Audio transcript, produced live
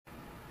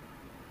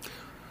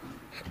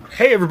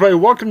Hey everybody,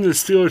 welcome to the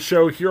Steelers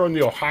Show here on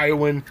the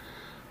Ohioan.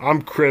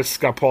 I'm Chris,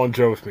 got Paul and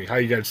Joe with me. How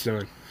you guys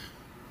doing?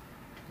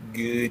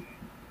 Good.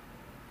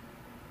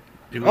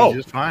 Doing Oh,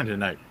 just fine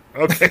tonight.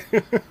 okay.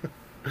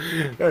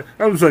 That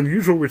was an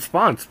unusual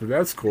response, but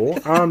that's cool.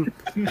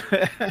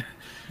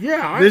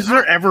 Yeah, Is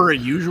there ever a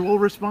usual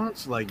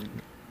response? Like,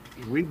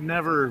 we've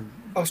never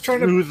I was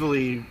trying to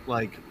smoothly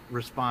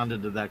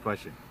responded to that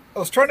question. I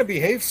was trying to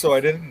behave so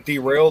I didn't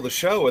derail the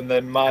show, and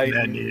then my And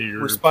then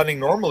you're- responding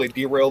normally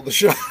derailed the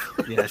show.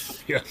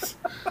 Yes, yes.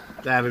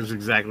 that is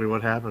exactly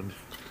what happened.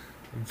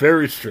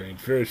 Very strange,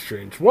 very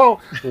strange.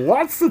 Well,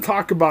 lots to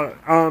talk about.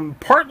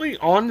 Partly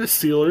on the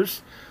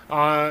Steelers,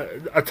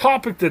 a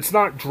topic that's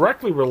not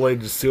directly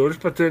related to Steelers,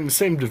 but they're in the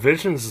same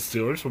division as the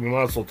Steelers, so we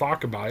might as well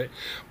talk about it.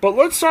 But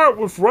let's start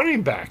with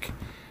running back.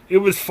 It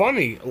was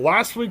funny.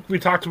 Last week we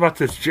talked about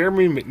this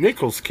Jeremy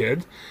McNichols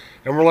kid,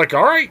 and we're like,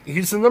 all right,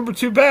 he's the number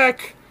 2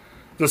 back.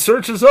 The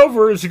search is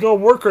over. Is he going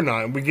to work or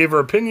not? And we gave our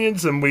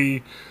opinions, and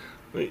we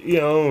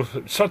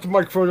shut the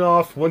microphone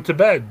off, went to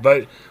bed.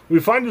 But we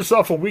find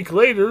ourselves a week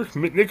later,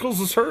 McNichols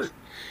is hurt.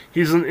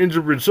 He's an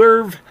injured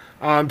reserve,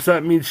 so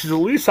that means he's at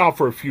least out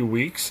for a few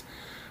weeks.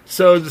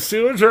 So the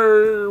Steelers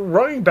are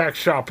running back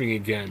shopping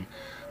again.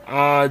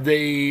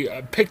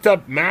 They picked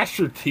up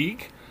Master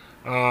Teague.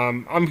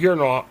 I'm here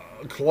in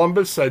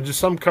Columbus. I do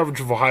some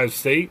coverage of Ohio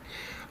State.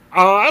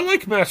 I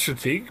like Master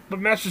Teague, but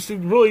Master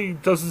Teague really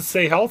doesn't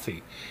stay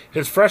healthy.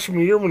 His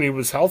freshman year, when he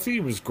was healthy, he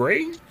was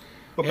great.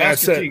 But Yeah,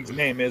 Master so- Teague's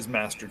name is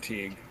Master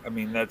Teague. I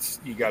mean,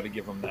 you got to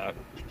give him that.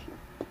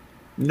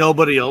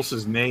 Nobody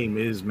else's name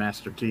is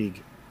Master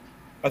Teague.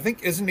 I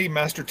think isn't he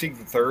Master Teague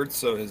the third?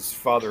 So his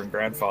father and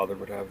grandfather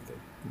would have the.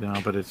 No,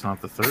 but it's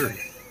not the third.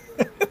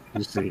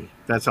 You see,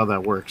 that's how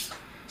that works.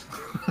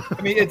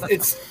 I mean,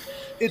 it's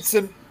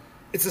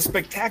a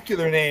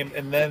spectacular name,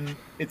 and then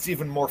it's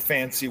even more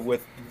fancy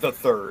with the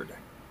third.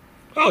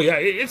 Oh yeah,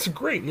 it's a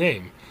great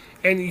name,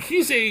 and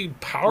he's a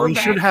power We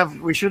back.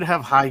 should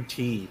have high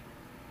T.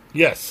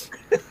 Yes.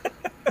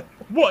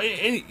 Well,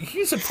 and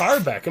he's a power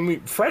back. I mean,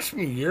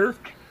 freshman year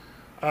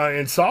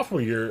and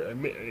sophomore year, I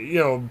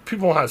mean,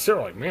 people in Ohio State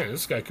are like, man,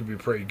 this guy could be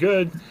pretty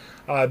good.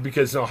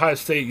 Because in Ohio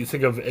State, you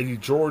think of Eddie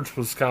George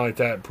was kind of like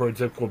that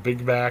prototypical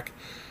big back.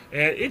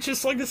 And it's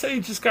just, like I say, he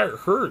just got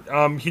hurt.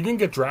 He didn't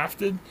get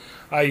drafted.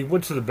 He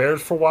went to the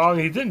Bears for a while,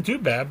 and he didn't do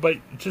bad, but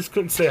just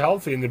couldn't stay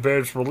healthy, and the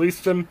Bears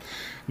released him.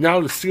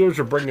 Now the Steelers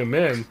are bringing him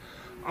in.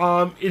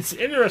 It's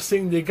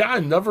interesting. They got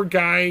another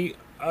guy.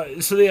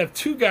 So they have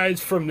 2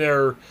 guys from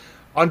their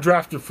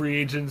undrafted free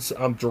agents.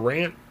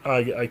 Durant,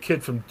 a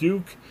kid from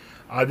Duke.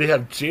 They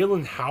have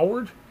Jalen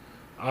Howard.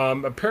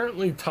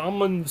 Apparently,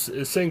 Tomlin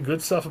is saying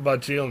good stuff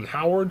about Jalen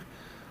Howard.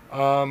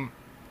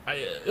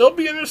 It'll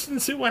be interesting to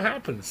see what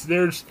happens.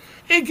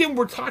 Again,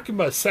 we're talking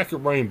about a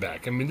second running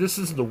back. I mean, this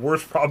isn't the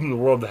worst problem in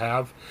the world to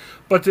have,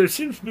 but there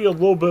seems to be a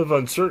little bit of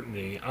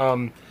uncertainty.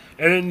 And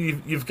then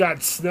you've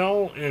got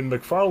Snell and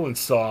McFarland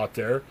still out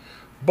there.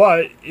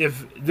 But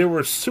if they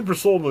were super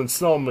sold on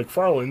Snell and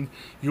McFarland,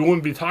 you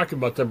wouldn't be talking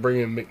about them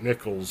bringing in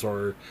McNichols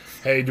or,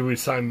 hey, do we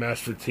sign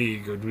Master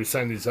Teague or do we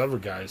sign these other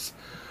guys?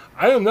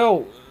 I don't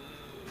know.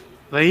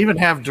 They even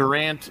have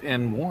Durant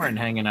and Warren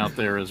hanging out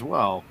there as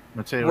well.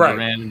 Mateo Right.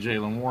 Durant and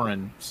Jalen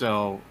Warren.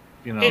 So,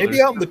 Maybe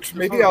out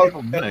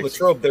at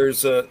Latrobe,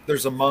 there's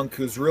a monk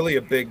who's really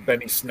a big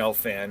Benny Snell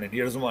fan, and he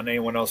doesn't want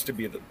anyone else to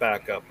be the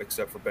backup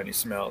except for Benny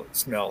Snell.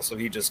 So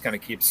he just kind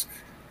of keeps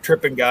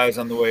tripping guys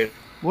on the way.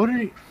 What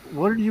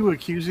are you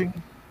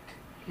accusing?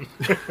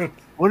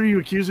 What are you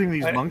accusing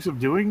these monks of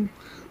doing?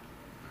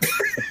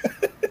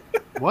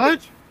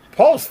 What?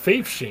 Paul's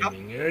faith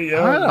shaming. I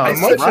know, How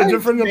it's much right.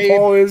 different than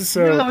Paul is.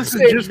 So. No, listen,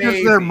 Say just because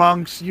maybe. they're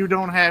monks, you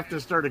don't have to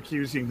start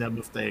accusing them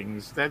of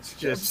things. That's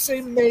Just just say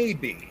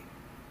maybe.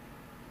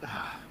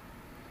 I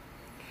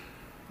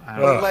don't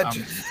know.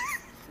 Alleged.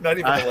 Not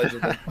even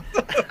allegedly.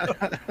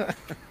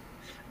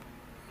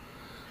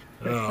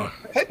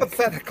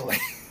 Hypothetically,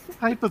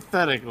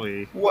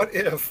 Hypothetically, what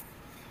if?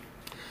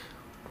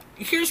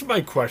 Here's my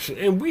question,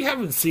 and we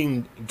haven't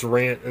seen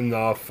Durant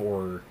enough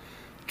or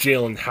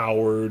Jalen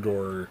Howard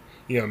or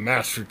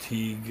Master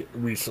Teague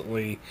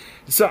recently.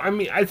 So I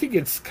mean, I think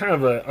it's kind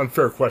of an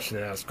unfair question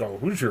to ask. Oh,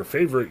 who's your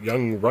favorite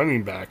young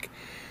running back?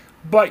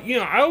 But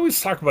I always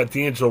talk about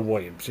D'Angelo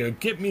Williams.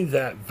 Get me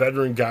that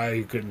veteran guy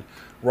who could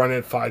run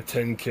at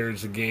 5-10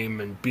 carries a game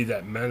and be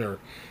that mentor.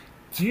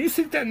 Do you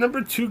think that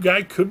number 2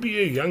 guy could be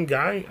a young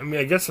guy? I mean,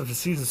 I guess if the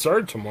season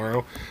started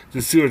tomorrow, the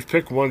Steelers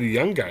pick one of the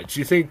young guys. Do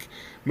you think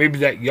maybe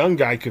that young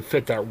guy could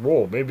fit that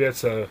role? Maybe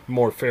that's a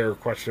more fair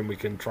question we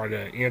can try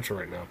to answer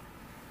right now.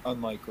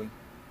 Unlikely.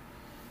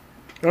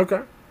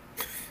 Okay.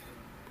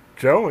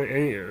 Joe,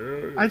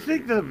 I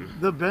think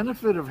the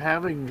benefit of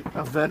having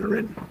a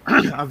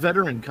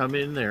veteran come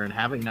in there and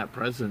having that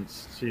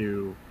presence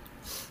to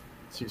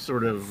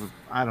sort of,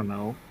 I don't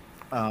know,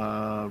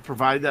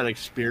 provide that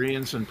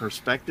experience and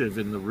perspective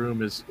in the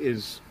room is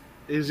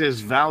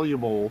as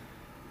valuable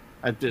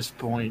at this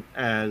point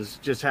as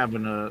just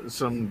having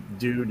some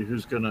dude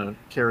who's going to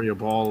carry a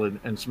ball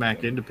and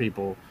smack into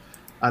people.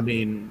 I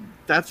mean,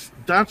 that's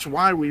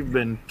why we've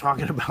been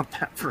talking about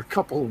that for a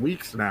couple of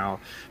weeks now,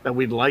 that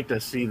we'd like to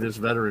see this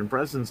veteran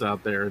presence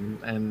out there,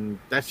 and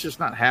that's just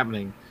not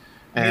happening.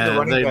 We need the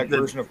running back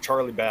version of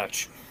Charlie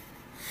Batch.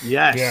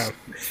 Yes.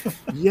 Yeah.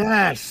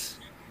 Yes.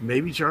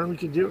 Maybe Charlie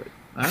could do it.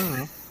 I don't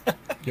know.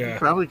 Yeah. He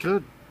probably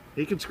could.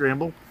 He could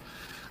scramble.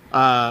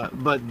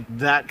 But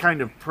that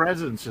kind of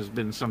presence has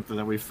been something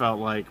that we felt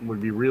like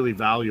would be really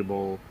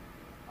valuable,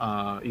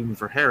 even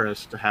for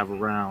Harris to have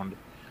around.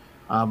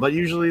 But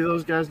usually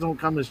those guys don't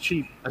come as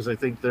cheap as I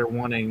think they're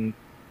wanting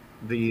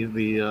the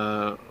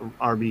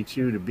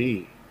RB2 to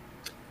be.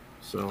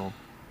 So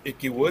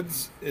Icky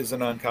Woods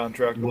isn't on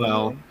contract.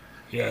 Well,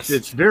 yes,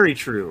 it's very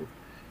true.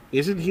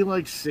 Isn't he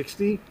like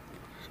 60?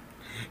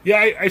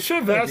 Yeah, I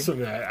should have asked him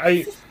that.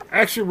 I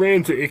actually ran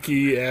into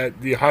Icky at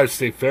the Ohio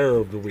State Fair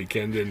over the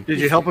weekend. And did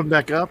you help him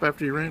back up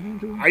after you ran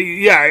into him?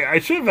 I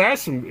should have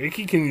asked him,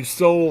 Icky, can you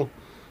still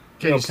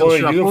still a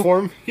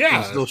uniform? Yeah.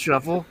 Can you still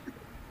shuffle?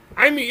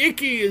 I mean,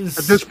 Icky is...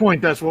 At this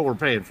point, that's what we're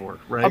paying for,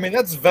 right? I mean,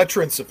 that's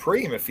veteran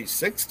supreme if he's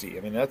 60.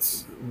 I mean,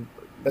 that's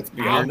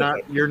beyond...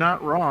 You're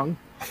not wrong.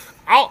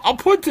 I'll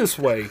put it this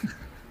way,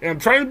 and I'm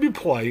trying to be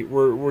polite.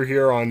 We're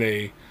here on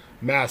a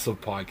massive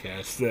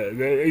podcast.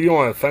 You don't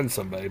want to offend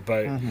somebody,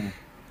 but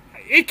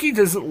Icky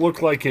doesn't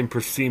look like in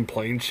pristine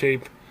playing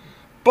shape.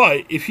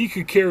 But if he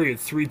could carry it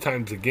 3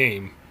 times a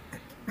game,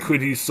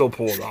 could he still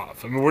pull it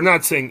off? I mean, we're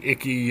not saying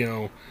Icky,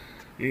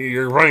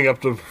 you're running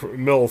up the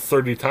middle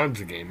 30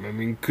 times a game. I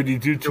mean, could he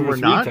do 2 or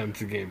 3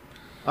 times a game?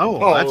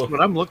 Oh, that's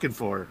what I'm looking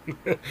for.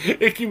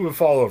 Icky would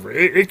fall over.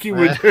 Icky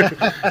would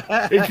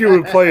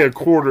play a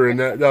quarter, and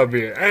that would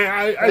be it.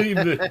 I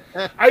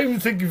even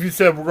think if you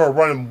said we're going to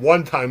run him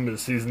 1 time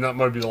this season, that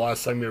might be the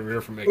last time you ever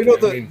hear from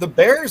Icky. The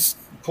Bears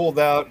pulled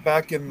out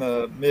back in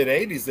the mid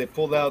 '80s. They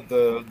pulled out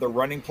the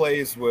running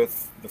plays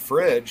with the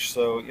fridge.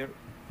 So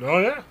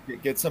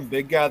get some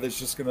big guy that's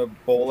just going to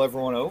bowl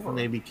everyone over.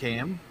 Maybe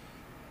Cam.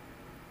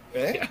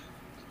 Yeah.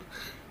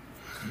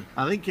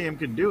 I think Cam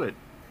could do it.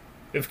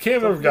 If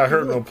Cam ever got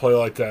hurt in a play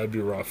like that, it'd be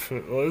rough.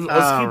 Let's keep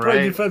our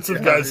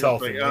defensive guys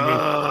healthy.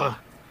 Not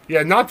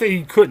that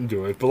he couldn't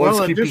do it, but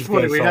let's keep these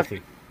guys healthy.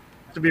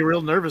 Have to be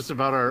real nervous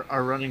about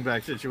our running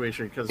back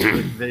situation because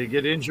they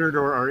get injured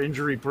or are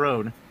injury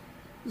prone.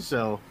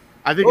 So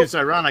I think it's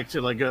ironic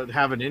to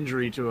have an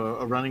injury to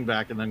a running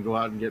back and then go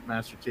out and get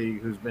Master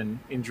Teague, who's been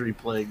injury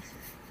plagued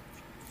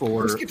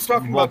for Just keeps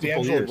talking about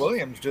D'Angelo years.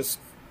 Williams. Just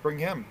bring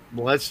him.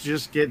 Let's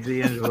just get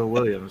D'Angelo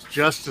Williams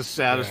just to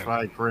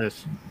satisfy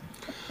Chris.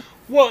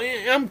 Well,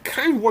 I'm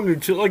kind of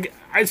wondering too. Like,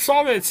 I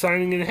saw that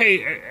signing, and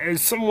hey,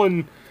 as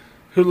someone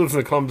who lives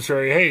in the Columbus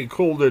area, hey,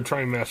 cool to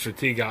try and Master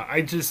Teague out.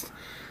 I just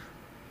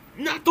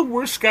not the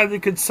worst guy they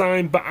could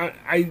sign, but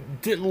I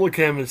didn't look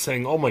at him and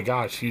saying, oh my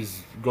gosh,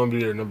 he's going to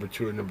be their number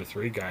 2 or number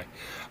 3 guy.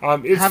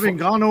 Having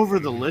gone over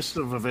the list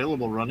of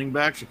available running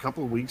backs a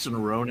couple of weeks in a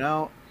row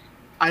now,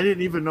 I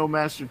didn't even know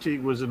Master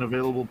Teague was an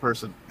available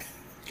person.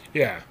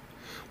 Yeah.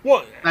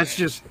 Well, that's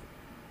just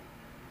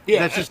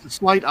a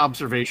slight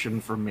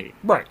observation from me.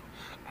 Right.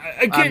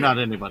 Again, I'm not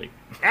anybody.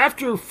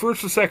 After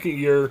first or second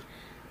year,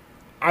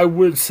 I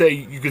would say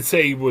you could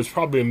say he was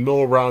probably a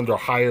middle round or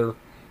higher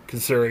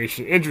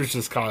consideration. Injuries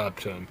just caught up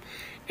to him.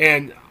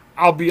 And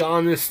I'll be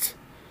honest,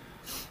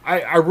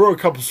 I wrote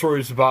a couple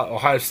stories about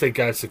Ohio State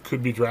guys that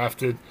could be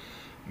drafted.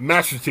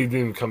 Master Teague didn't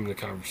even come into the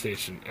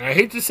conversation. And I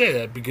hate to say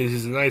that because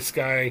he's a nice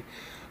guy.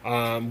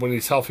 When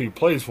he's healthy, he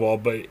plays well,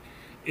 but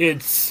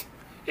it's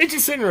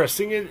just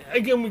interesting. And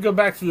again, we go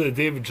back to the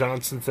David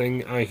Johnson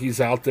thing. He's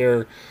out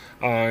there.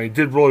 He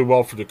did really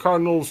well for the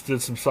Cardinals,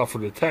 did some stuff for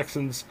the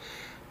Texans.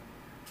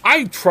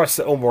 I trust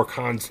that Omar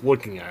Khan's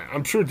looking at it.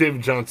 I'm sure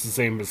David Johnson's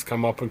name has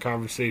come up in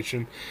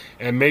conversation,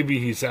 and maybe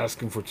he's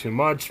asking for too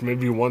much.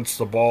 Maybe he wants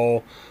the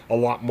ball a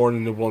lot more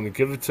than they're willing to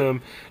give it to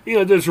him.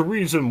 There's a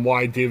reason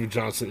why David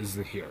Johnson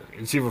isn't here.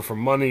 It's either for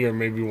money or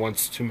maybe he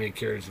wants too many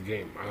carries a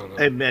game. I don't know.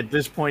 And at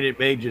this point, it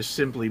may just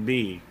simply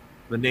be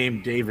the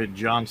name David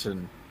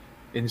Johnson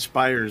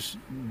inspires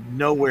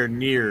nowhere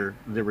near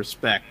the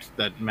respect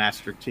that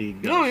Master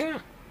Teague does. Oh, yeah.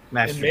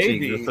 Master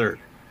Teague the third.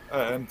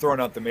 I'm throwing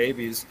out the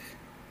maybes.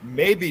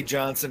 Maybe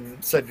Johnson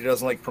said he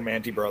doesn't like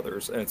Primanti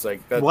Brothers, and it's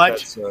like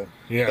that's a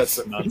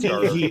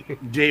non-starter.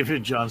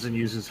 David Johnson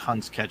uses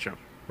Hunt's ketchup.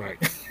 Right.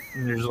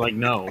 And you're just like,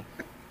 no,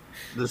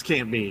 this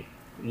can't be.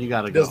 You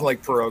got to go. Doesn't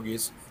like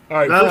pierogies.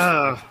 All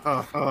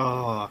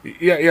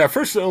right.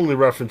 First and only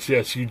reference,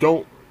 yes, you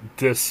don't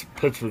diss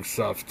Pittsburgh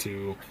stuff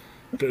to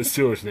the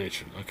Steelers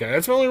Nation. Okay,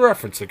 that's my only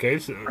reference. Okay,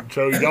 so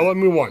you gotta let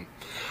me one.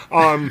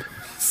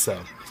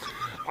 So,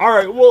 all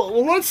right.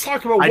 Well, let's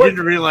talk about. I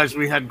didn't realize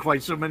we had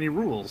quite so many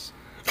rules.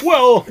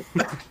 Well,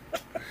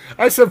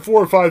 I said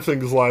 4 or 5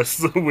 things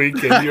last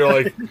week, and you're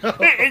like,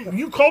 hey, and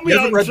you called me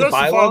out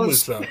justifiably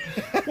so.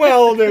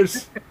 Well,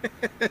 there's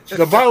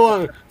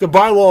the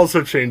bylaws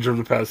have changed over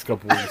the past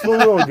couple of weeks.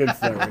 We'll go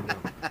against that right now.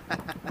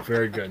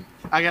 Very good.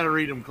 I got to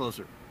read them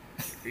closer.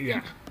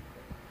 Yeah.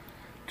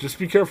 Just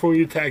be careful when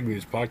you tag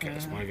these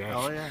podcasts, my gosh.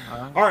 Oh,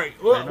 yeah. All right.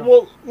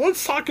 Well,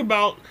 let's talk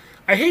about...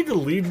 I hate to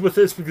lead with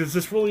this because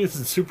this really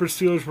isn't Super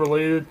Steelers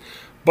related,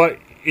 But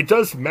it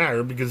does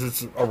matter because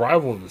it's a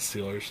rival of the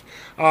Steelers.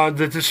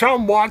 The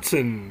Deshaun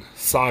Watson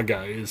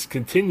saga is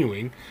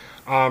continuing.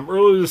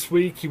 Earlier this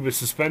week, he was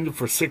suspended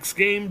for 6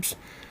 games,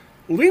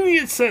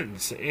 lenient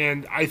sentence,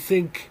 and I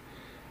think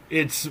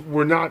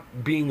we're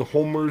not being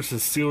homers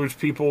as Steelers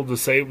people to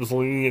say it was a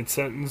lenient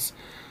sentence.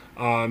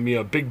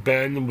 Big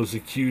Ben was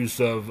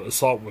accused of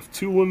assault with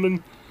 2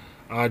 women.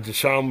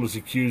 Deshaun was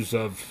accused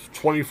of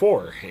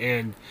 24,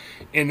 and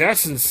in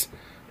essence,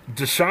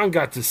 Deshaun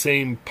got the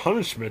same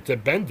punishment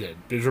that Ben did.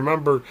 Because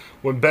remember,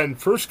 when Ben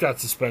first got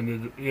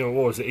suspended,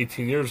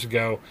 18 years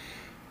ago,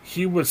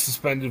 he was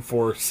suspended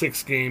for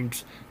 6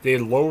 games. They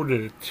lowered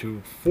it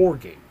to 4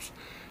 games.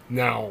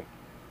 Now,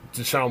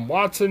 Deshaun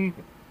Watson,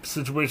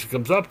 situation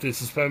comes up, they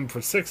suspend him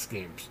for 6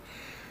 games.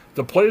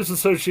 The Players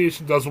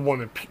Association doesn't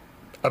want to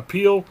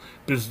appeal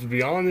because, to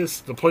be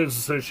honest, the Players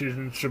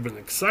Association should have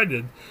been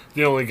excited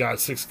they only got a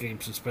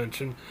 6-game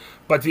suspension.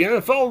 But the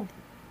NFL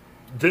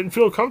didn't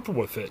feel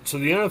comfortable with it. So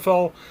the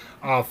NFL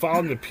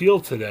filed an appeal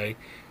today.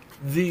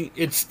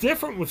 It's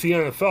different with the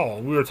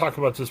NFL. We were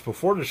talking about this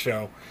before the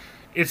show.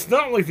 It's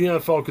not like the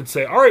NFL could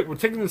say, all right, we're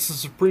taking this to the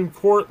Supreme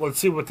Court. Let's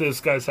see what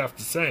these guys have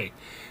to say.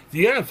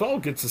 The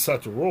NFL gets to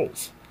set the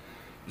rules.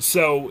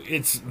 So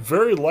it's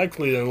very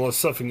likely that unless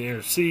something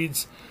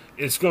intercedes,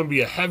 it's going to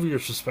be a heavier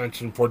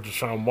suspension for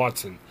Deshaun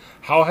Watson.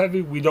 How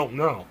heavy, we don't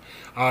know.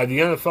 The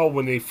NFL,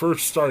 when they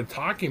first started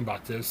talking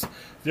about this,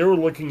 they were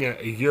looking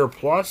at a year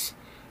plus.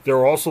 They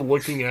were also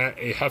looking at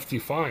a hefty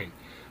fine.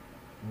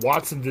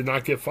 Watson did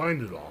not get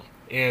fined at all.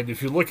 And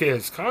if you look at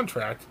his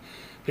contract's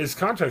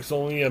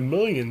only $1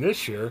 million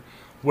this year,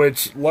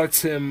 which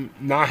lets him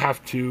not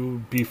have to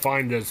be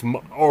fined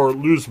or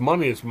lose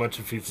money as much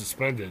if he's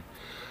suspended.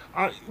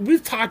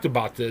 We've talked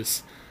about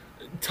this.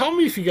 Tell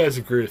me if you guys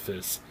agree with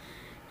this.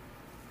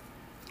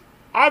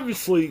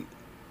 Obviously,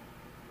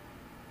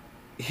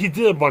 he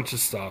did a bunch of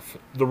stuff.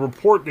 The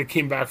report that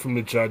came back from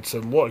the judge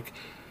said, look,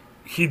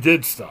 he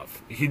did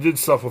stuff. He did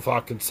stuff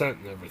without consent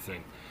and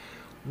everything.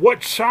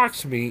 What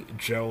shocks me,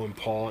 Joe and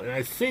Paul, and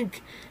I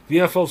think the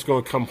NFL is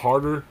going to come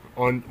harder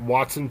on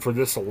Watson for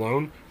this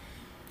alone,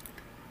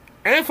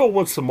 NFL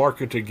wants to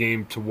market the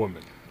game to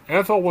women.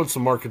 NFL wants to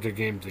market the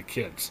game to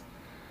kids.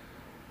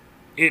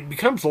 It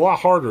becomes a lot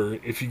harder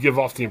if you give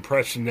off the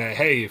impression that,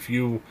 hey, if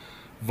you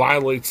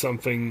violate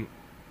something,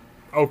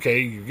 okay,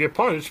 you get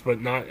punished, but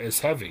not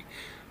as heavy.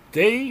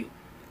 They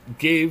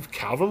gave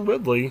Calvin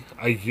Ridley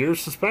a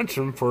year's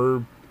suspension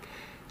for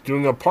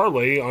doing a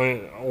parlay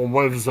on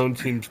one of his own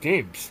team's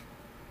games.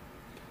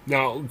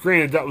 Now,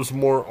 granted, that was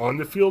more on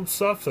the field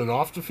stuff than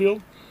off the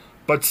field,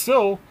 but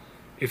still,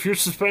 if you're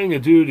suspending a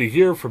dude a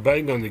year for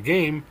betting on the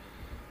game,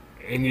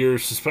 and you're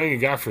suspending a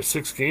guy for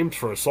 6 games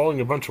for assaulting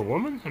a bunch of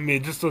women, I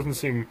mean, it just doesn't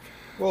seem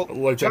like that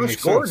makes sense.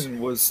 Josh Gordon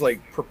was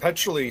like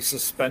perpetually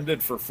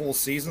suspended for full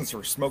seasons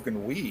for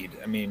smoking weed.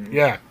 I mean,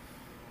 yeah,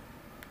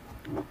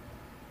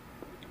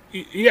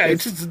 it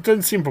just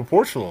doesn't seem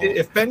proportional.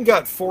 If Ben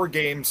got 4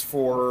 games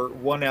for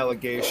one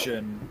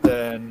allegation,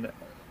 then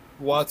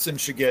Watson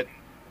should get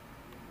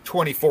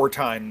 24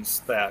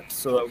 times that.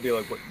 So that would be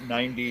like,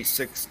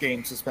 96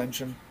 game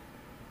suspension?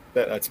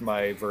 That's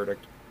my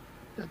verdict.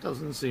 That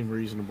doesn't seem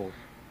reasonable.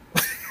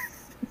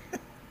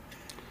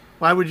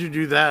 Why would you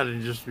do that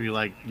and just be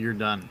like, you're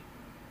done?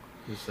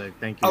 Just say,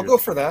 thank you. I'll go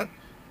for that.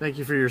 Thank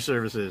you for your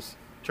services.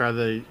 Try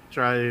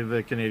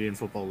the Canadian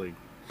Football League.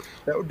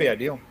 That would be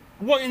ideal.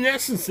 Well, in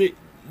essence,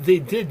 they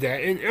did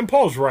that. And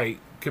Paul's right.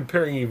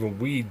 Comparing even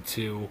weed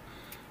to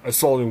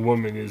assaulting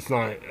women is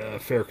not a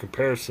fair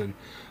comparison.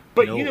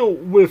 But,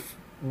 with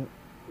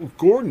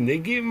Gordon, they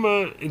gave him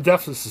an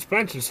indefinite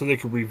suspension so they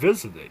could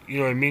revisit it. You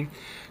know what I mean?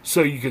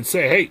 So you could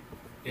say, hey,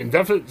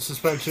 indefinite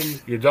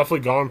suspension, you're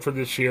definitely gone for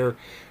this year.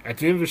 At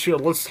the end of this year,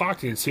 let's talk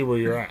to you and see where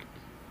you're at.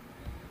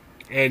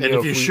 And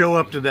if you show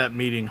up to that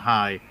meeting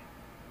high,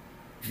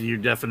 you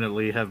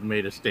definitely have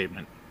made a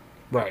statement.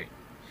 Right.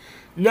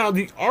 Now,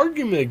 the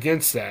argument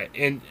against that,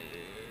 and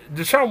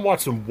Deshaun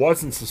Watson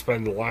wasn't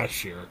suspended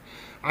last year.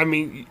 I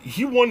mean,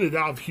 he wanted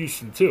out of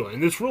Houston, too.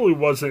 And this really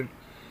wasn't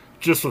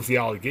just with the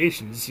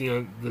allegations.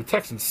 The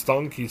Texans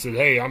stunk. He said,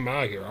 hey, I'm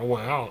out of here. I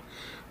want out.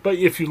 But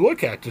if you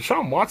look at it,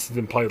 Deshaun Watson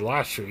didn't play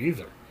last year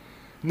either.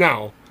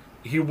 Now,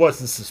 he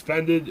wasn't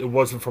suspended. It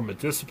wasn't from a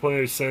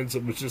disciplinary sense.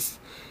 It was just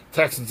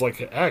Texans like,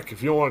 heck,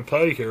 if you don't want to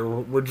play here,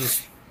 we're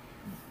just,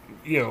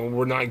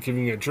 we're not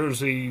giving you a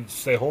jersey,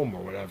 stay home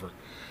or whatever.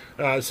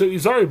 So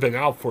he's already been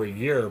out for a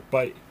year.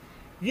 But,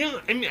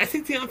 I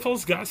think the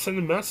NFL's got to send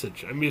a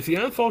message. I mean, if the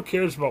NFL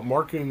cares about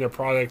marketing their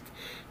product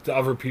to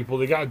other people,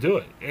 they got to do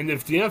it. And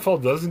if the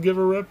NFL doesn't give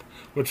a rip,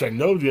 which I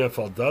know the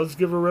NFL does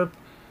give a rip,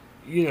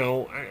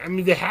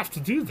 they have to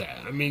do that.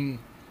 I mean,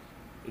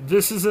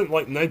 this isn't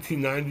like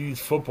 1990s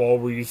football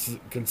where you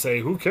can say,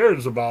 who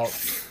cares about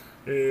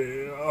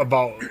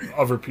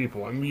other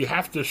people? I mean, you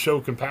have to show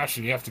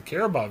compassion. You have to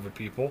care about other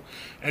people.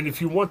 And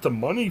if you want the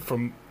money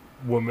from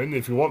women,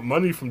 if you want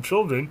money from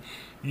children,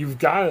 you've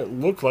got to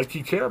look like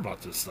you care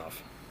about this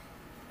stuff.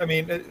 I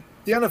mean,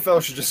 the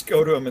NFL should just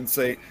go to him and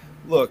say,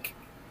 look,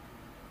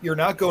 you're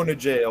not going to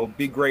jail.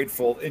 Be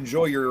grateful.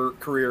 Enjoy your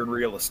career in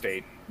real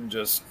estate. and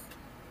just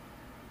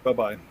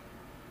bye-bye.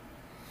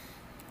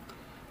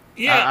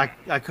 Yeah,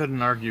 I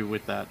couldn't argue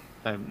with that.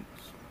 I'm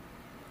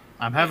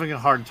having a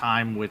hard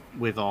time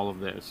with all of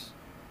this.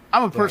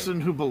 I'm a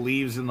person who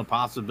believes in the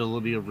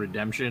possibility of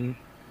redemption,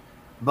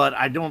 but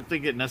I don't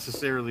think it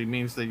necessarily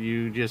means that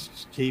you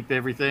just keep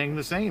everything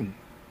the same.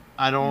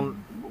 I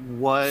don't.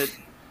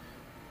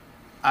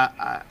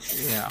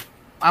 Yeah.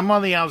 I'm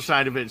on the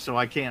outside of it, so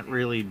I can't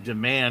really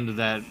demand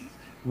that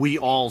we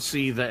all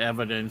see the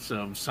evidence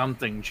of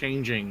something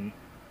changing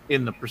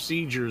in the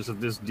procedures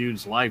of this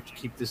dude's life to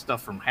keep this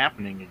stuff from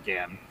happening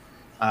again.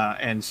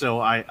 And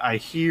so I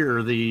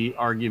hear the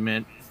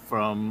argument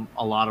from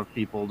a lot of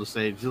people to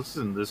say,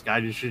 listen, this guy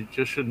just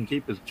shouldn't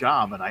keep his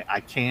job. And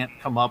I can't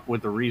come up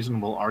with a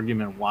reasonable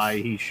argument why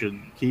he should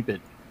keep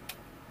it.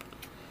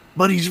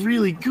 But he's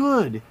really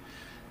good.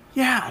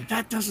 Yeah,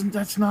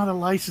 that's not a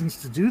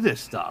license to do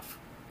this stuff.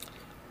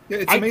 Yeah,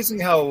 it's amazing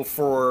how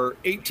for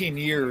 18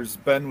 years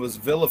Ben was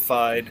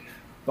vilified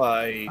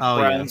by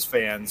Browns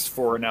fans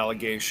for an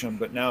allegation,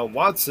 but now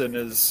Watson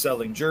is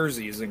selling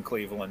jerseys in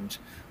Cleveland,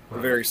 the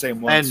very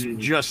same ones, and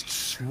just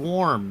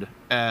swarmed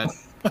at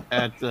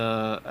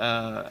their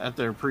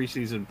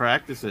preseason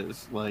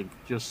practices, like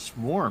just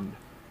swarmed.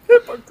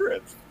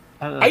 Hypocrites.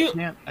 I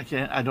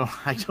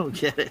don't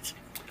get it.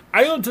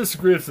 I don't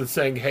disagree with the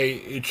saying, hey,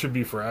 it should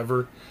be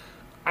forever.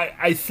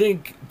 I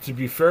think, to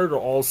be fair to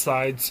all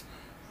sides,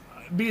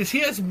 because he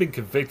hasn't been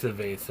convicted of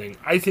anything,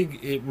 I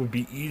think it would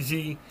be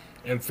easy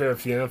and fair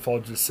if the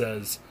NFL just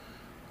says,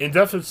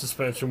 indefinite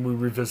suspension, we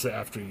revisit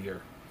after a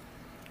year.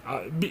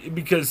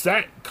 Because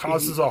that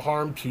causes a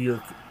harm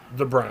to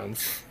the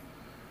Browns.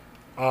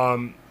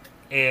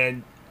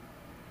 And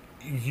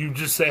you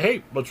just say,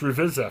 hey, let's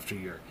revisit after a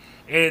year.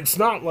 And it's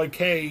not like,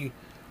 hey,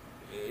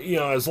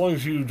 as long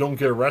as you don't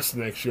get arrested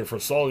next year for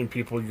assaulting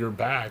people, you're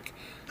back.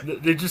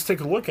 They just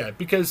take a look at it.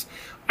 Because,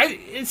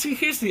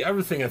 here's the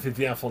other thing I think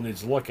the NFL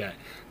needs to look at.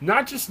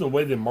 Not just in the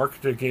way they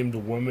market their game to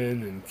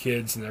women and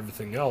kids and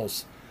everything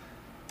else.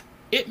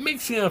 It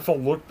makes the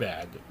NFL look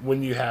bad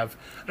when you have...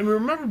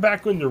 remember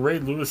back when the Ray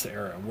Lewis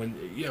era, when,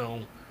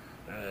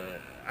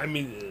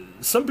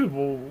 some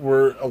people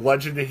were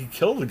alleging that he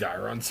killed the guy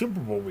around Super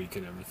Bowl week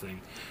and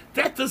everything.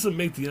 That doesn't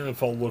make the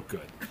NFL look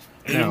good.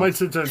 And you might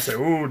sit there and say,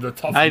 "Oh, the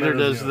tough." Neither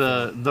does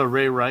the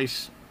Ray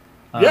Rice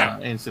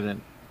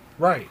incident.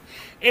 Right.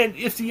 And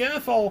if the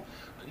NFL...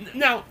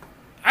 Now,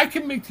 I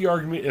can make the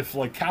argument if,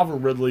 like,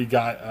 Calvin Ridley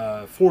got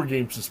a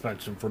 4-game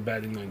suspension for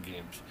betting on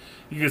games.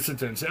 You can sit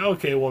there and say,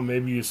 okay, well,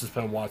 maybe you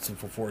suspend Watson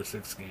for 4 or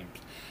 6 games.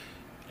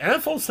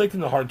 NFL's taking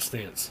the hard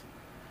stance.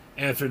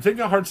 And if they're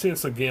taking a hard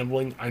stance on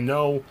gambling, I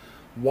know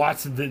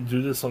Watson didn't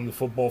do this on the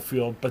football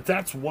field, but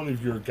that's one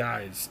of your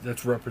guys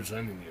that's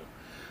representing you.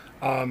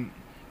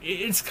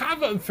 It's kind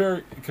of an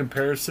unfair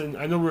comparison.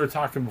 I know we were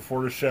talking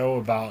before the show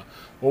about,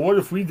 well, what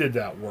if we did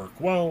that work?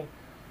 Well,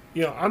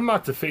 I'm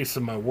not the face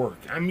of my work.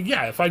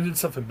 If I did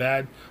something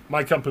bad,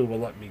 my company will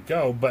let me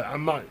go, but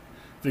I'm not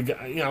the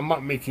guy. I'm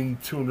not making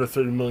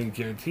 $230 million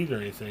guaranteed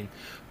or anything.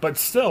 But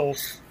still,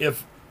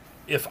 if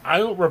I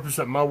don't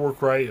represent my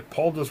work right, if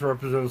Paul doesn't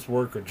represent his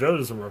work or Joe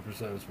doesn't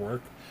represent his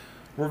work,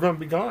 we're going to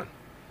be gone.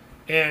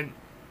 And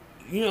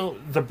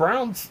the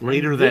Browns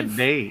later that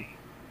day.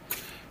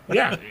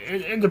 Yeah,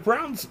 and the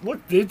Browns,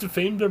 look, they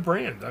defamed their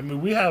brand.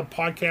 We had a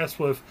podcast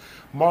with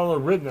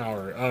Marla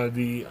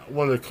Rittenauer,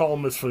 one of the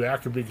columnists for the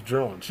Akron Beacon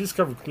Journal, and she's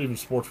covered Cleveland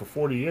sports for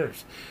 40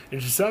 years.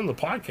 And she said on the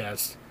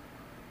podcast,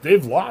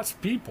 they've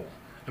lost people.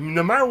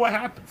 No matter what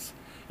happens,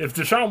 if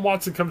Deshaun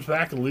Watson comes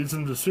back and leads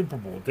them to the Super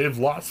Bowl, they've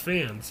lost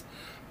fans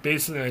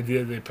based on the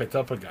idea they picked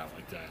up a guy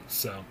like that.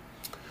 So,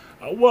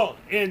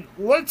 and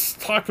let's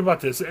talk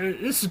about this. And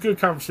this is a good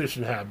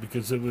conversation to have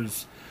because it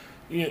was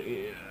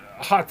a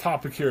hot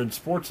topic here in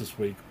sports this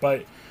week.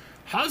 But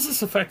how does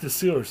this affect the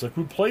Steelers? Like,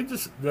 we played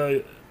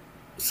the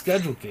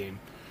schedule game.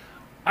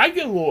 I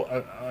get a little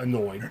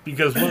annoyed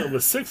because when it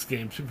was 6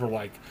 games, people were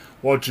like,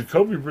 well,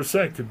 Jacoby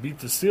Brissett could beat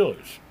the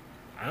Steelers.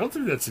 I don't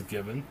think that's a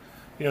given.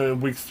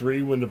 In week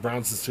 3 when the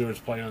Browns and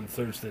Steelers play on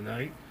Thursday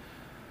night.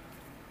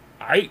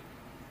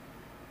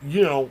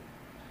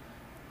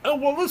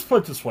 Let's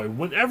put it this way.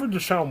 Whenever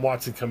Deshaun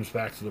Watson comes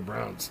back to the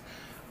Browns,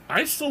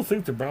 I still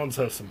think the Browns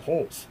have some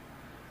holes.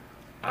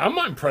 I'm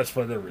not impressed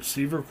by their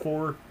receiver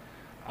core.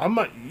 I'm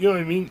not,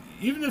 Even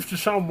if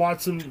Deshaun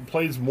Watson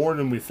plays more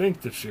than we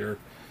think this year,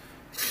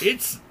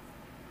 the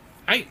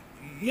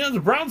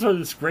Browns are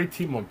this great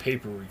team on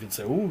paper where you can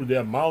say, ooh, they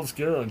have Myles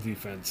Garrett on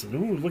defense, and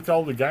ooh, look at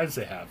all the guys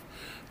they have.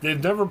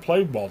 They've never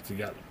played ball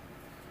together.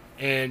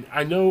 And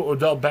I know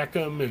Odell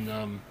Beckham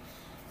and,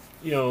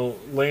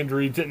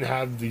 Landry didn't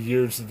have the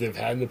years that they've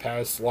had in the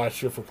past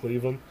last year for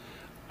Cleveland.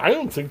 I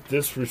don't think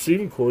this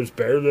receiving core is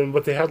better than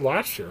what they had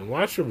last year. And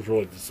last year was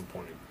really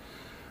disappointing.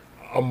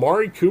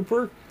 Amari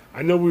Cooper,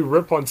 I know we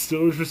rip on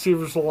Steelers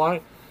receivers a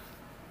lot.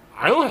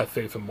 I don't have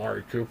faith in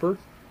Amari Cooper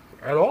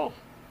at all.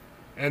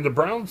 And the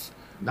Browns...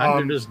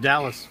 Neither does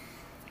Dallas.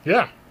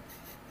 Yeah.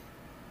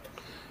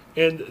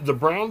 And the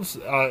Browns,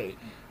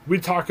 we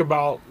talk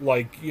about,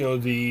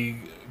 the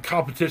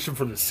competition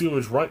for the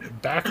Steelers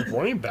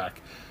running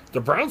back.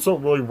 the Browns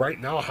don't really right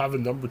now have a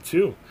number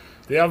 2.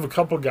 They have a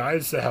couple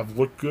guys that have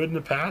looked good in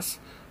the past.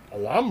 A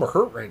lot of them are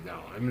hurt right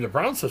now. I mean, the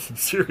Browns have some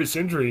serious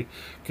injury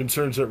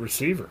concerns at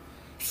receiver.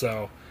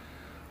 So,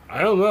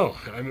 I don't know.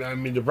 I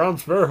mean, the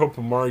Browns better hope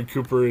Amari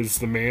Cooper is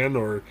the man,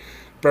 or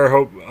better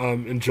hope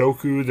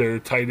Njoku, their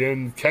tight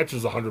end,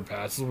 catches 100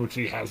 passes, which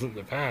he hasn't in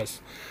the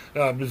past.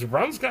 Because the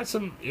Browns got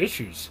some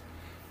issues.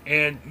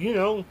 And,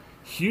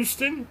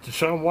 Houston,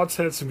 Deshaun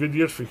Watson had some good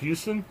years for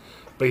Houston,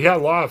 but he had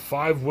a lot of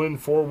 5-win,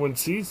 4-win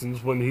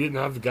seasons when he didn't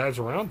have the guys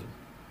around him.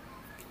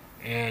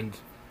 And,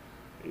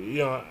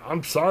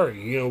 I'm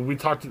sorry. We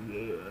talked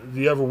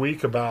the other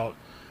week about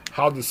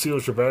how the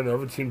Steelers are better than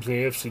other teams in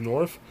the AFC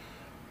North.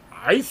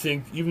 I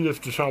think even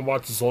if Deshaun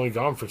Watson's only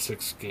gone for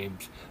 6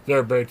 games, they're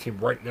a better team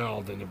right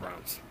now than the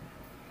Browns.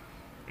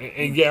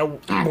 And yeah,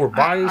 we're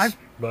biased,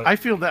 but I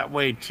feel that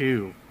way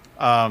too.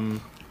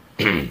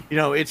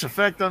 Its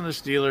effect on the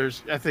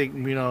Steelers, I think,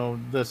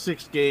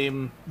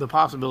 the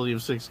possibility of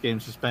 6-game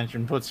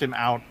suspension puts him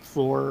out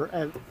for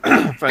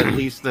at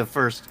least the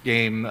first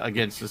game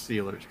against the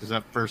Steelers, because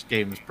that first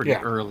game is pretty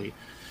early.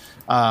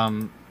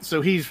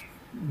 So he's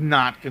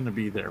not going to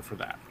be there for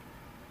that,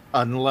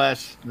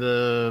 unless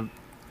the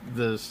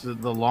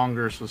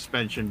longer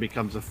suspension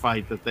becomes a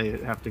fight that they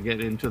have to get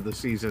into the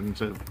season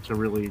to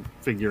really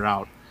figure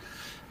out.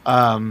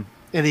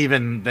 And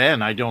even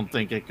then, I don't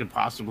think it could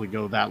possibly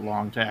go that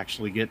long to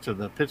actually get to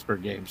the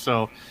Pittsburgh game.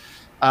 So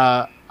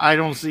I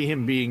don't see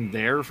him being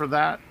there for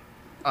that.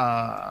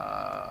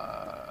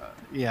 I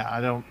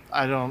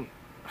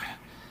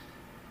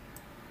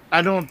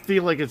don't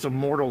feel like it's a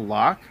mortal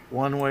lock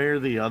one way or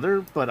the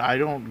other, but I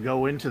don't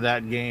go into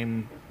that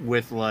game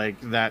with like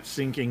that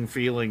sinking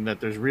feeling that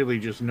there's really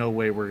just no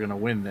way we're going to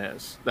win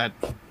this.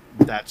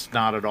 That's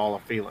not at all a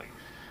feeling.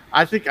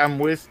 I think I'm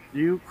with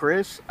you,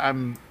 Chris.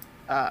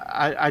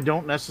 I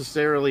don't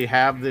necessarily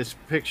have this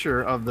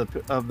picture of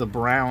the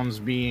Browns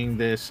being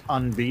this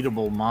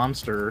unbeatable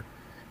monster,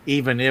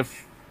 even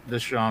if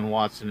Deshaun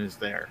Watson is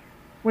there.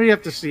 We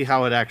have to see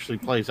how it actually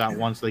plays out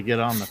once they get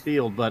on the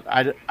field, but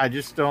I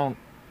just don't.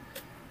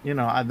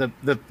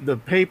 The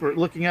paper,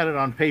 looking at it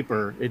on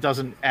paper, it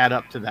doesn't add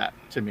up to that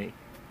to me.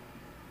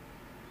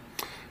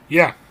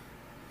 Yeah.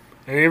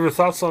 Any other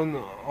thoughts on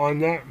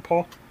that,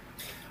 Paul?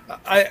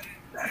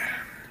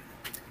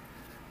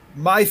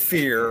 My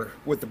fear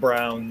with the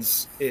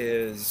Browns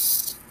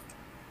is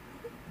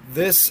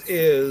this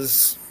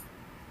is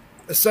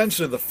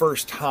essentially the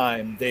first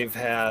time they've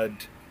had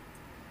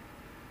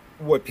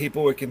what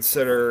people would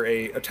consider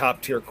a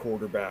top-tier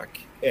quarterback,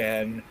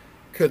 and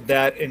could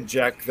that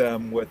inject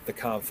them with the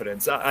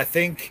confidence? I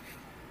think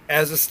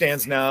as it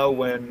stands now,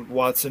 when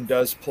Watson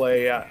does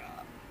play,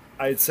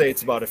 I'd say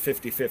it's about a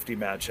 50-50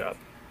 matchup.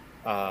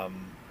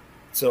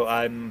 So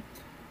I'm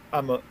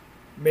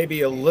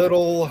maybe a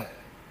little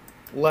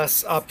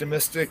less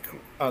optimistic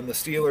on the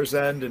Steelers'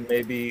 end and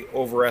maybe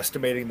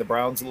overestimating the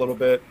Browns a little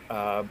bit.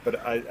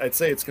 But I'd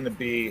say it's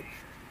probably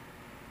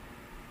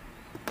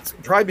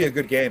be a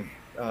good game.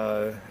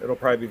 It'll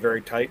probably be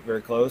very tight,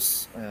 very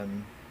close,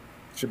 and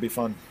should be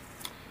fun.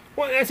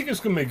 Well, I think it's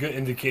going to be a good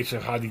indication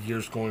of how the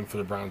year's going for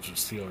the Browns or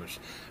Steelers,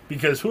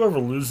 because whoever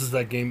loses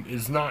that game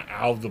is not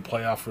out of the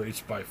playoff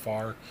race by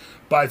far,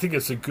 but I think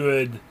it's a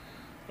good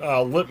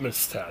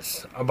litmus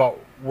test about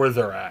where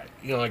they're at.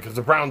 Like if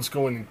the Browns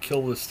go in and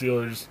kill the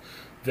Steelers,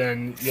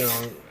 then,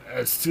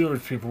 as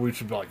Steelers people, we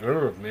should be like,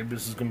 oh, maybe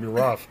this is going to be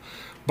rough.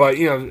 But,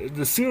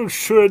 the Steelers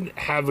should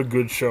have a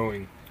good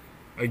showing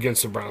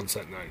against the Browns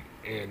that night,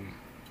 and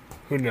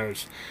who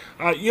knows?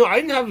 I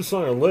didn't have this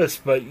on our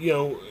list, but,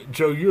 Joe,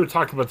 you were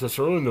talking about this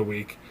earlier in the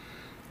week.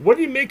 What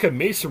do you make of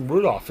Mason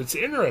Rudolph? It's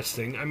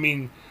interesting. I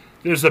mean,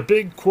 there's a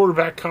big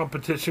quarterback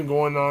competition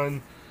going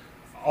on.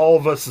 All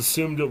of us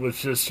assumed it was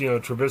just,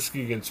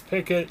 Trubisky against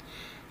Pickett.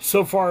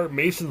 So far,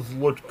 Mason's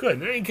looked good.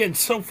 And again,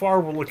 so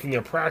far, we're looking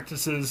at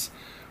practices.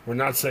 We're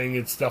not saying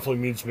it definitely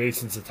means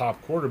Mason's a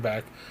top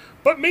quarterback.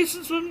 But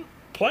Mason's been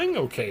playing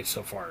okay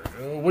so far.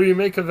 What do you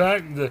make of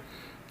that? And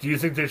do you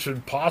think they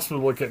should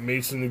possibly look at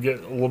Mason to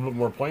get a little bit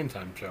more playing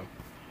time, Joe?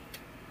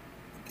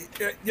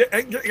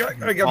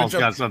 Paul's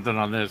got something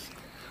on this.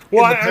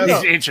 Well,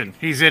 he's itching.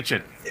 He's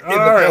itching. In the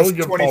past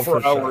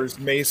 24 hours,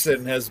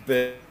 Mason has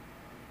been...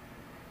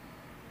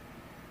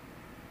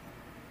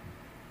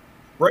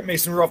 Brett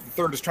Mason Rudolph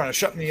III is trying to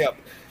shut me up.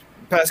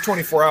 The past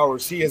 24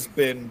 hours, he has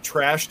been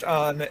trashed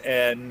on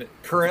and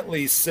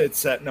currently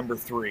sits at number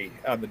 3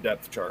 on the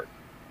depth chart.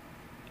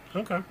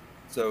 Okay.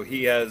 So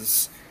he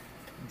has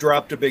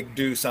dropped a big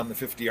deuce on the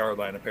 50-yard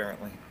line,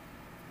 apparently.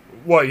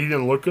 What, he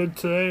didn't look good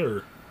today,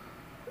 or?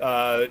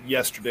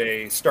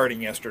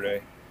 Starting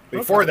yesterday.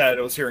 Before that,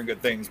 I was hearing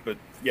good things, but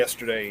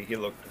yesterday he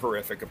looked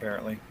horrific,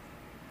 apparently.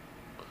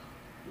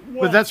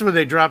 Well, but that's where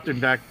they dropped him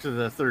back to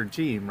the third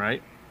team,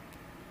 right?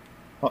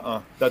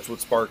 That's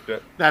what sparked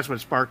it. That's what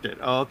sparked it.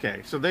 Oh,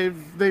 okay. So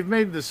they've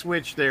made the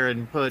switch there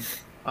and put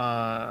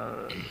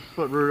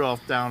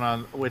Rudolph down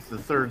on with the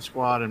third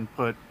squad and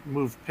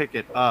move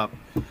Pickett up.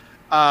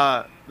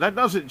 That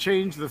doesn't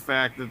change the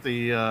fact that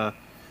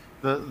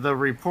the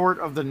report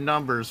of the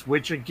numbers,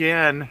 which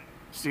again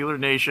Steeler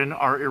Nation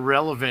are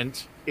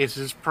irrelevant. It's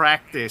his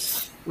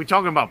practice. We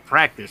talking about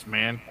practice,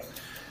 man.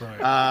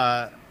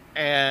 Right.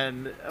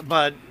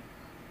 But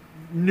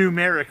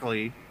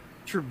numerically,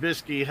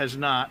 Trubisky has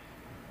not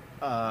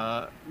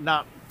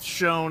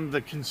shown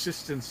the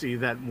consistency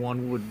that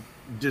one would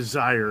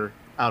desire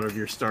out of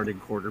your starting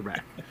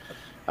quarterback.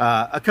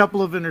 A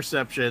couple of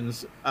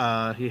interceptions.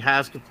 He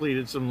has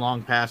completed some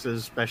long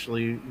passes,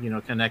 especially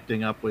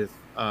connecting up with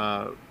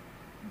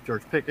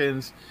George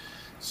Pickens.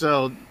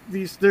 So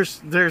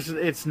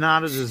it's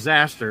not a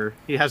disaster.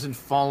 He hasn't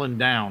fallen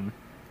down.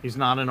 He's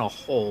not in a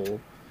hole,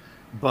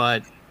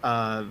 but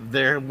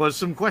there was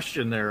some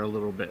question there a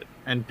little bit,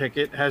 and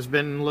Pickett has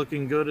been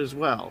looking good as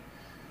well.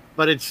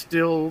 But it's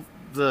still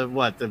the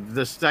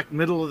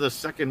middle of the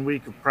second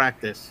week of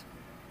practice.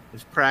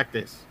 Is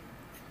practice.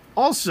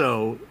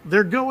 Also,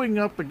 they're going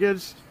up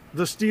against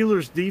the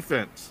Steelers'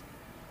 defense.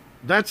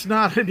 That's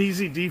not an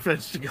easy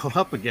defense to go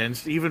up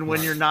against, even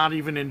when you're not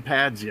even in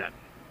pads yet.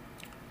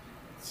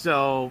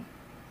 So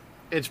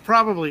it's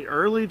probably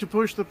early to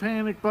push the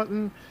panic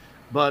button,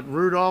 but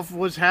Rudolph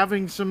was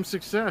having some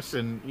success,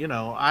 and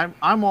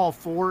I'm all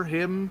for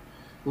him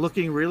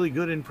looking really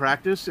good in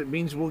practice. It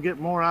means we'll get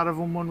more out of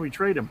him when we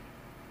trade him.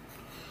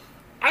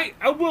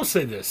 I will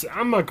say this.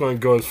 I'm not going to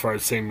go as far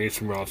as saying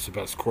Mason Rudolph's the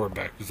best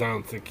quarterback, because I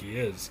don't think he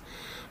is.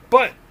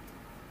 But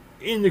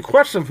in the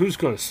question of who's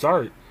going to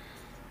start,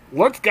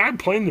 let the guy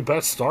playing the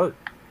best start.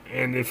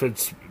 And if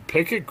it's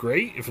Pickett,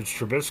 great. If it's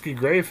Trubisky,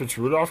 great. If it's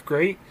Rudolph,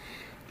 great.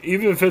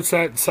 Even if it's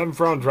that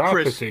 7th-round draft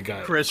pick they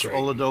got. Chris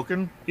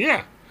Oladokun?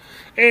 Yeah.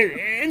 And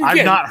again,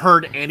 I've not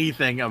heard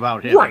anything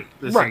about him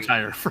this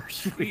entire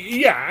first week.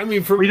 Yeah, I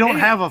mean, we don't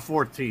have a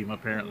fourth team,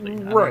 apparently.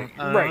 Right.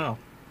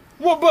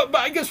 Well, but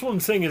I guess what I'm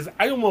saying is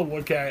I don't want to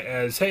look at it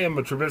as, hey, I'm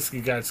a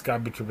Trubisky guy. It's got to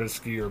be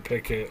Trubisky or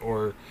Pickett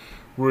or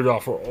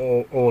Rudolph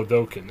or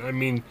Oladokun. I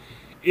mean,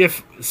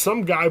 if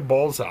some guy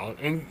balls out,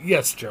 and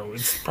yes, Joe,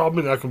 it's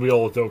probably not going to be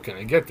Oladokun.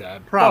 I get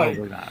that.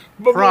 Probably not.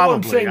 But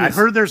probably. I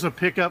heard there's a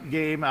pickup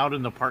game out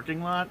in the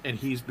parking lot, and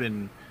he's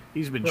been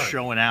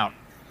showing out.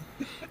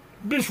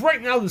 Because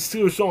right now the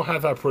Steelers don't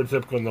have that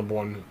prototypical number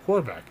one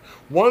quarterback.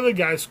 One of the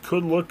guys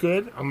could look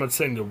good. I'm not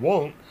saying they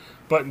won't,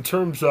 but in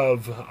terms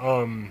of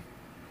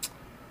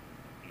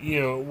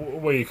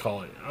what do you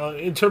call it?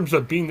 In terms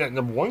of being that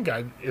number one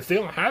guy, if they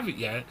don't have it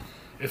yet,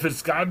 if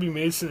it's got to be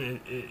Mason,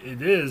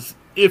 it is,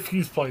 if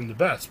he's playing the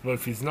best. But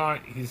if he's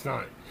not, he's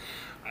not.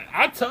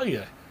 I tell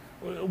you,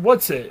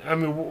 what's it? I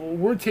mean,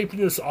 we're taping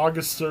this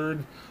August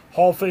 3rd.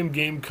 Hall of Fame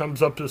game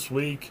comes up this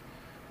week,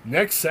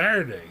 next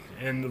Saturday.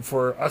 And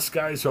for us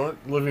guys who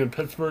aren't living in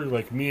Pittsburgh,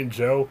 like me and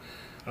Joe,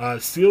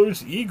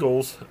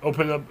 Steelers-Eagles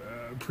open up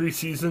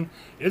preseason.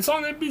 It's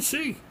on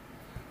NBC.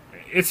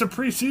 It's a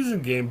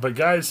preseason game, but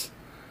guys,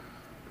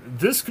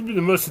 this could be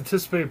the most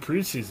anticipated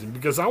preseason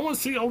because I want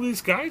to see all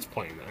these guys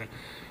playing that.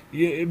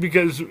 Yeah,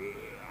 because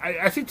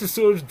I think the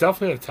Steelers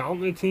definitely have talent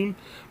in their team,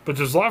 but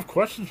there's a lot of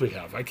questions we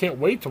have. I can't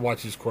wait to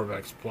watch these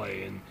quarterbacks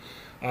play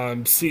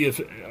and see if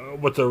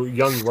what the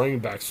young running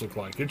backs look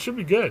like. It should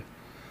be good.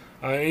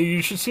 And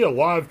you should see a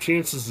lot of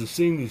chances of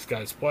seeing these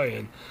guys play.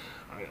 And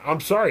I'm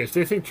sorry, if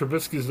they think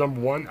Trubisky is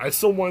number one, I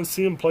still want to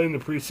see him play in the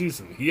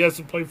preseason. He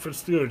hasn't played for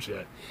Steelers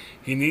yet.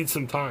 He needs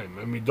some time.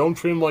 I mean, don't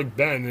treat him like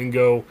Ben and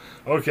go,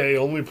 okay,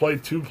 only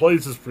played 2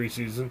 plays this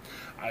preseason.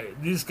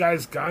 These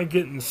guys got to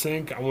get in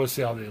sync. I want to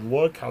see how they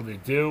look, how they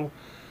do.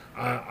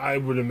 I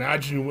would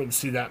imagine you wouldn't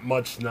see that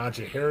much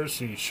Najee Harris,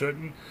 so you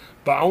shouldn't.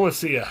 But I want to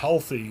see a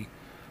healthy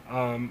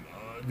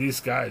these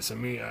guys. I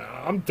mean,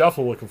 I'm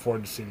definitely looking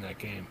forward to seeing that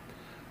game.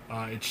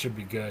 It should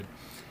be good.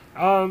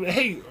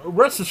 Hey,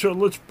 rest of the show,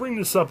 let's bring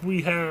this up.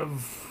 We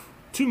have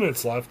 2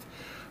 minutes left.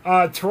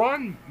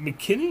 Teron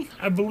McKinney,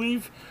 I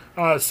believe.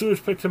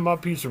 Steelers picked him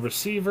up. He's a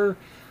receiver.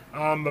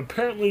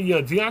 Apparently,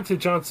 Deontay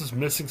Johnson's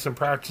missing some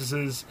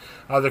practices.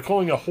 They're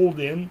calling a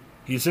hold-in.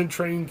 He's in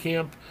training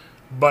camp,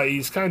 but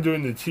he's kind of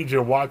doing the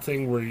TJ Watt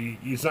thing where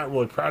he's not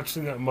really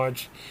practicing that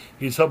much.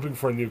 He's hoping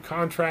for a new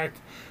contract.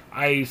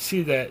 I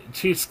see that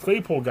Chase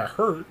Claypool got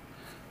hurt.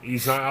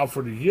 He's not out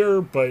for the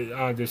year,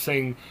 but they're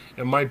saying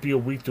it might be a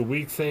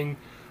week-to-week thing.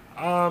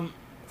 I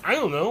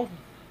don't know.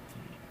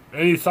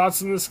 Any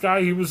thoughts on this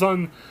guy? He was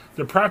on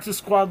the practice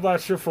squad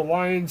last year for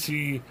Lions.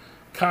 He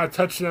caught a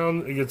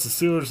touchdown against the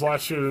Steelers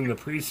last year in the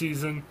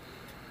preseason.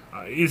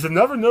 He's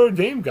another Notre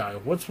Dame guy.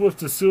 What's with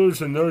the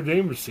Steelers and Notre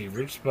Dame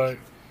receivers? But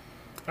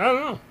I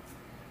don't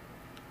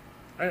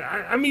know.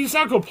 I mean, he's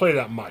not going to play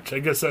that much. I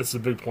guess that's the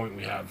big point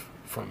we have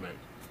from it.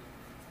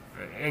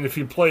 And if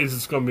he plays,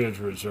 it's going to be as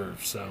a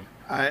reserve. So.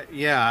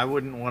 I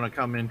wouldn't want to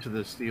come into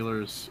the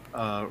Steelers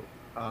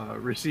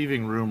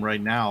receiving room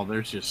right now.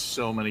 There's just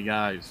so many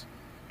guys.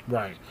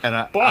 Right. And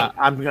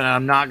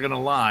I'm not gonna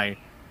lie.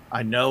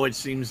 I know it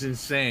seems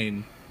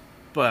insane,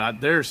 but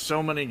there's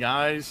so many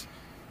guys.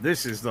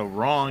 This is the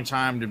wrong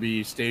time to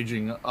be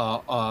staging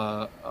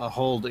a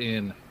hold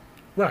in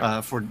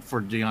for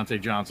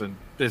Deontay Johnson.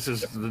 This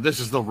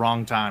is the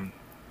wrong time.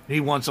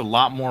 He wants a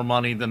lot more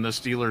money than the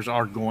Steelers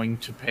are going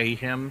to pay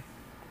him.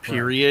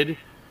 Period. Right.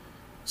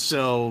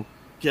 So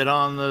get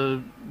on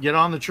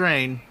the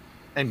train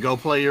and go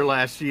play your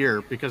last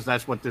year, because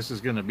that's what this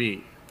is going to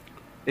be.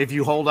 If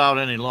you hold out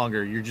any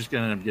longer, you're just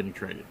going to end up getting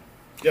traded.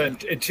 Yeah,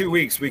 in 2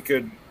 weeks we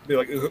could be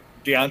like,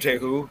 Deontay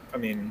who? I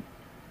mean,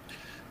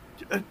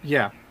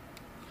 yeah.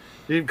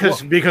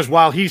 Because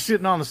while he's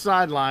sitting on the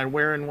sideline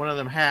wearing one of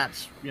them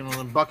hats,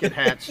 them bucket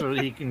hats, so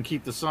that he can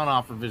keep the sun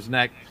off of his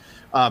neck,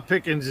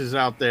 Pickens is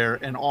out there,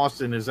 and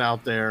Austin is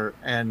out there,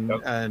 and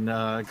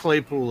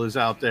Claypool is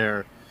out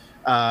there,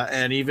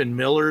 and even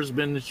Miller's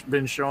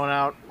been showing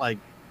out. Like,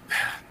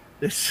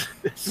 this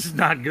is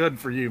not good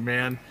for you,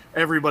 man.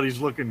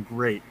 Everybody's looking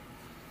great.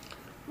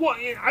 Well,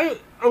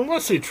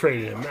 unless they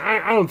trade him,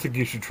 I don't think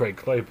you should trade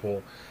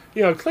Claypool.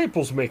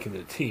 Claypool's making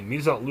the team.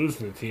 He's not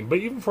losing the team. But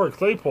even for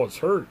Claypool, it's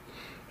hurt.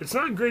 It's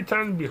not a great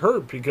time to be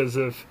hurt, because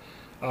if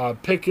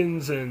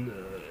Pickens and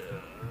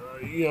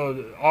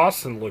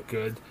Austin look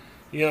good,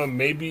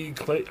 maybe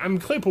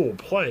Claypool will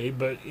play,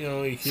 but he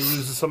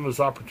loses some of his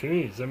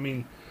opportunities.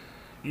 In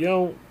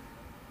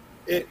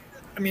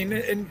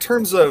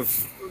terms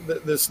of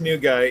this new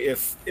guy,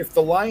 if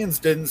the Lions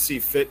didn't see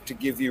fit to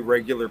give you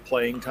regular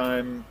playing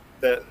time,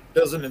 that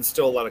doesn't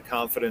instill a lot of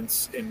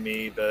confidence in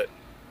me that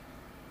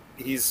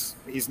he's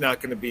not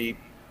going to be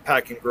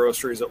packing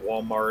groceries at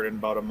Walmart in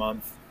about a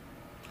month.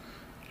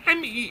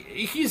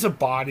 He's a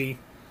body.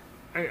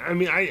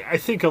 I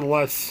think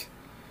unless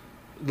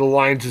the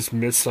Lions just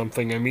missed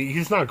something,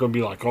 he's not going to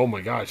be like, oh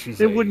my gosh.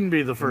 It wouldn't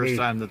be the first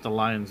time that the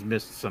Lions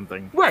missed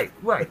something. Right.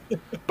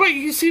 But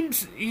he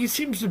seems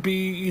to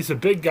be. He's a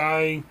big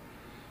guy.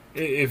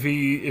 If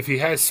he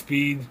has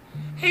speed,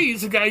 hey,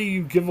 he's a guy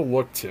you give a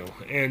look to,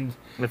 and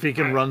if he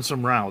can run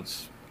some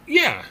routes.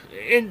 Yeah,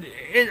 and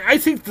I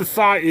think the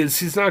thought is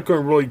he's not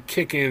going to really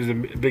kick any of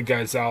the big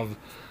guys off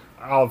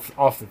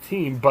the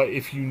team, but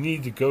if you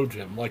need to go to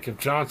him, like if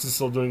Johnson's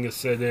still doing a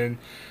sit-in,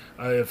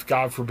 if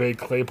God forbid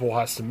Claypool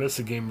has to miss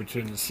a game or two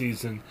in the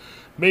season,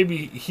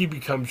 maybe he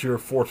becomes your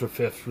fourth or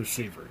fifth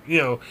receiver.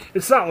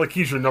 It's not like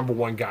he's your number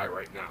one guy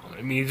right now.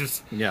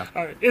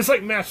 It's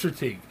like Master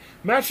Teague.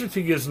 Master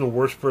Teague isn't the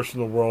worst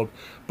person in the world,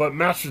 but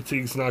Master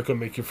Teague's not going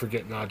to make you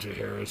forget Najee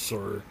Harris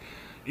or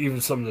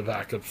even some of the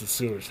backups the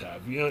Steelers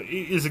have.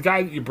 He's a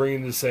guy that you bring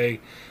in to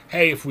say,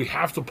 hey, if we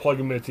have to plug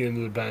him at the end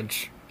of the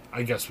bench,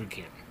 I guess we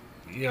can.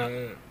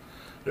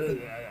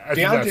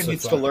 DeAndre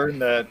needs to learn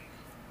that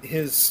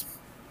his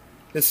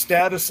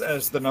status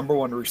as the number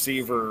one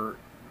receiver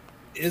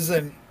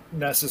isn't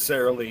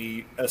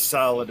necessarily as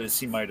solid as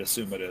he might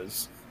assume it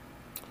is.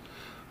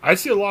 I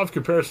see a lot of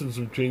comparisons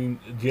between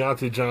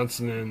Deontay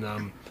Johnson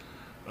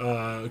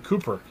and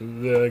Cooper,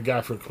 the guy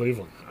for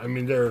Cleveland.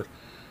 They're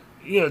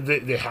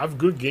they have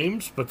good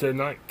games, but they're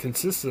not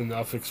consistent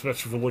enough,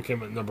 especially if we're looking at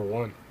them at number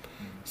one.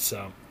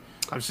 So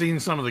I've seen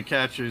some of the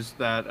catches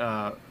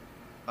that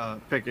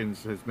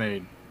Pickens has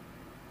made.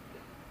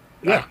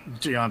 Yeah,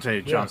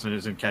 Deontay Johnson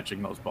isn't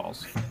catching those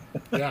balls.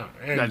 Yeah,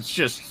 and that's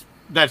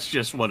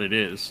just what it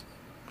is.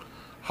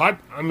 Hot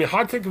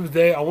take of the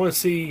day. I want to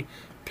see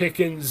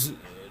Pickens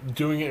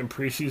doing it in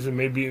preseason,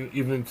 maybe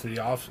even into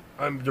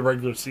the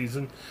regular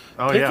season.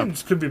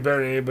 Pickens could be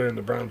better than anybody in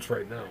the Browns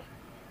right now.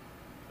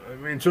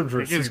 In terms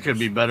of Pickens receivers. could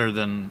be better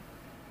than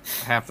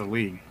half the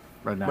league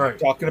right now. Right.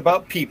 Talking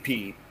about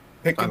PP.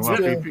 Pickens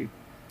PP.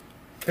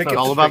 Pickens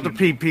all about the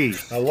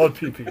PP. I love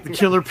PP. The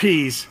killer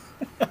peas.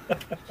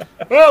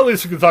 Well, at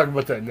least we can talk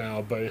about that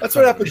now. But that's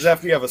what happens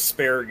after you have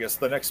asparagus.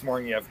 The next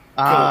morning you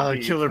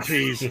have killer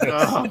peas. Yes.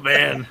 Oh,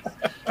 man.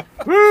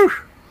 Woo!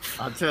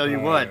 I'll tell you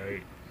what.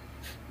 Right.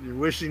 You're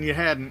wishing you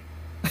hadn't.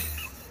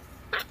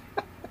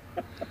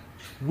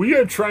 We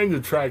are trying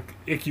to track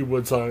Icky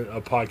Woods on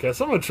a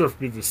podcast. I'm not sure if it'd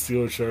be the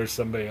Steelers show or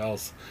somebody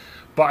else,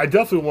 but I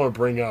definitely want to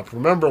bring up.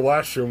 Remember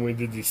last year when we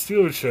did these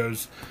Steelers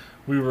shows,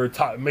 we were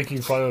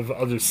making fun of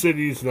other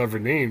cities and other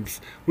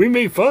names. We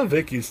made fun of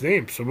Icky's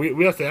name, so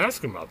we have to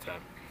ask him about that.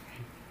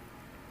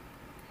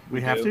 We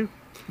have to?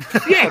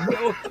 Yeah.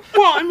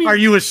 Well, are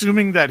you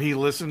assuming that he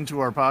listened to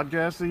our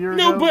podcast a year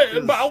ago? No,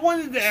 but I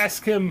wanted to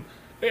ask him.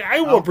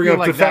 I won't bring up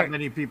like the fact that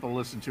many people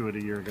listened to it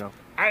a year ago.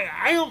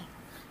 I don't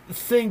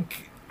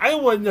think. I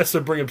don't want to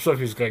necessarily bring up stuff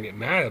he's going to get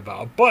mad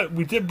about, but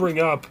we did bring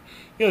up,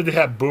 they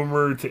had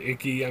Boomer to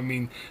Icky.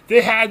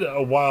 They had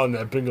a while in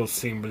that Bengals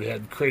team, but they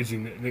had crazy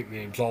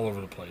nicknames all over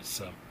the place.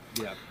 So,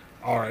 yeah.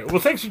 All right. Well,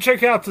 thanks for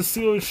checking out the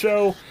Steelers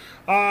show.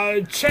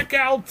 Check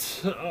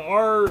out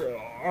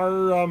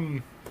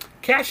our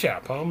Cash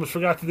App. I almost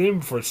forgot the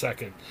name for a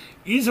second.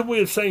 Easy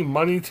way of saying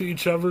money to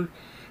each other.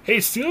 Hey,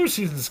 Steelers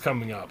season's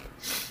coming up.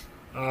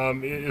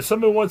 If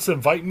somebody wants to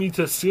invite me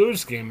to a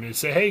Steelers game and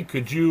say, hey,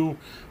 could you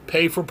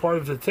pay for part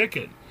of the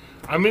ticket?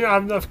 I may not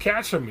have enough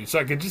cash on me, so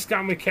I could just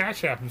got my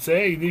Cash App and say,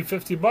 hey, you need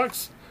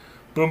 $50?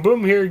 Boom,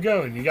 boom, here you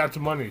go, and you got the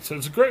money. So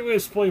it's a great way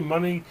of splitting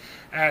money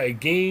at a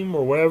game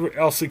or whatever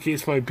else the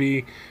case might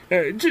be.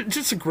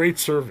 Just a great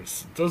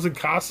service. It doesn't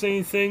cost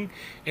anything,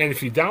 and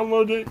if you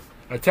download it,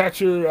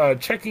 attach your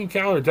checking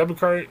account or debit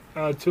card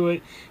to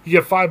it, you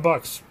get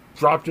 $5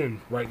 dropped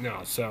in right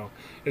now. So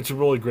it's a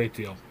really great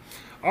deal.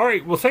 All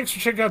right, well, thanks for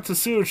checking out the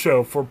Steelers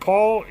show. For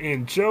Paul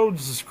and Joe,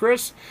 this is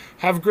Chris.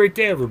 Have a great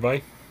day,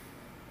 everybody.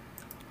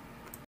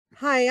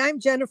 Hi, I'm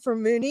Jennifer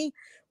Mooney.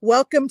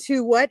 Welcome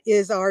to what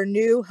is our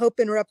new Hope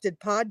Interrupted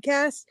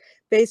podcast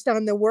based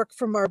on the work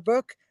from our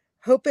book,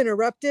 Hope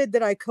Interrupted,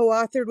 that I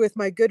co-authored with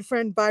my good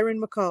friend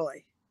Byron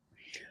McCauley.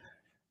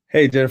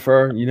 Hey,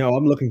 Jennifer,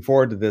 I'm looking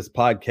forward to this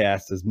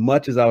podcast as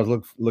much as I was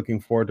looking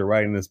forward to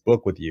writing this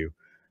book with you.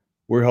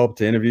 We hope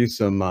to interview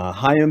some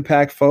high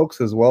impact folks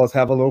as well as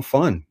have a little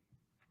fun.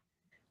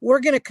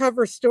 We're going to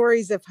cover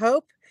stories of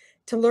hope.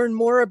 To learn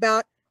more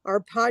about our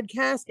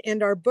podcast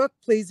and our book,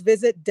 please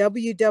visit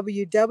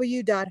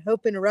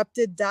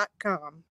www.hopeinterrupted.com.